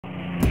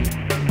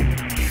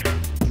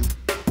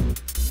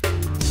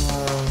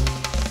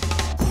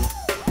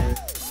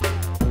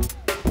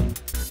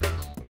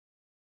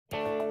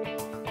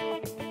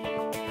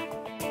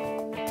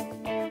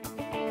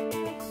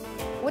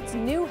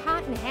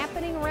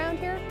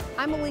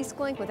I'm Elise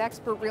Glink with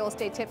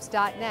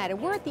ExpertRealEstateTips.net,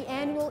 and we're at the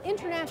annual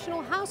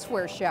International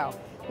Houseware Show.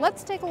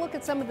 Let's take a look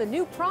at some of the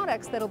new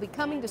products that'll be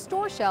coming to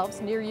store shelves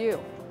near you.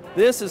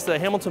 This is the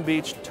Hamilton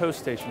Beach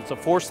Toastation. It's a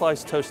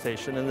 4-slice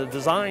toastation, and the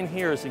design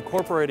here is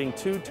incorporating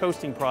 2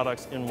 toasting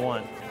products in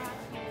one.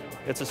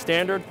 It's a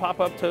standard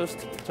pop-up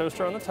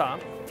toaster on the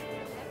top,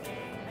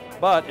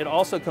 but it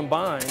also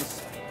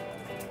combines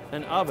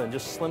an oven.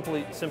 Just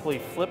simply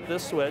flip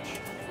this switch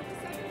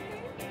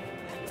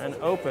and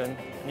open,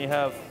 and you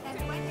have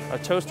a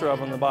toaster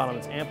oven on the bottom.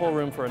 It's ample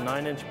room for a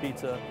 9-inch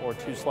pizza or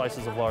 2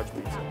 slices of large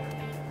pizza.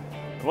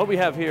 And what we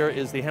have here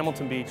is the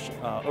Hamilton Beach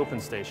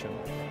OpenStation.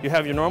 You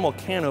have your normal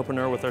can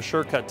opener with our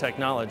SureCut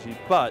technology,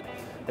 but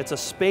it's a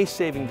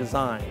space-saving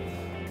design.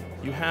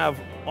 You have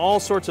all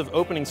sorts of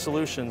opening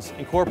solutions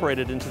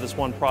incorporated into this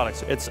one product.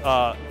 So it's,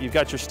 you've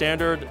got your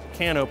standard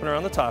can opener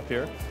on the top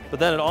here, but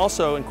then it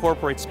also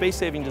incorporates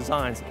space-saving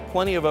designs,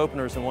 plenty of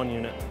openers in one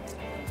unit.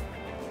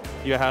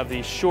 You have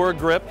the Sure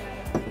Grip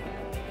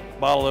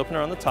bottle opener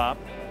on the top.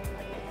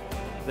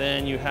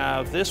 Then you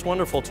have this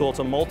wonderful tool. It's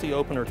a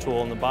multi-opener tool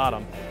on the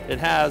bottom. It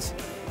has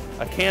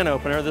a can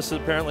opener. This is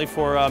apparently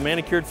for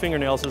manicured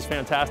fingernails. It's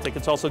fantastic.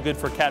 It's also good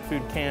for cat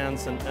food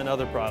cans and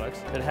other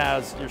products. It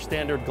has your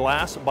standard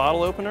glass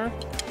bottle opener.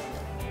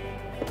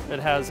 It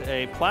has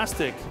a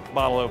plastic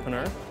bottle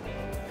opener.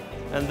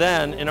 And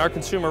then in our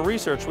consumer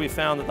research, we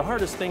found that the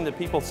hardest thing that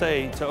people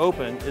say to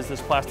open is this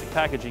plastic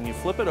packaging. You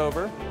flip it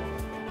over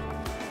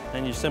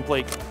and you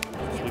simply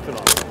sweep it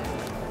off.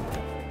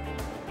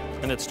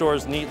 And it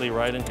stores neatly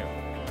right in here.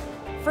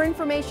 For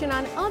information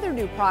on other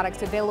new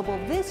products available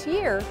this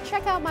year,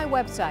 check out my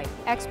website,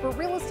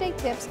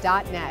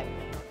 ExpertRealEstateTips.net.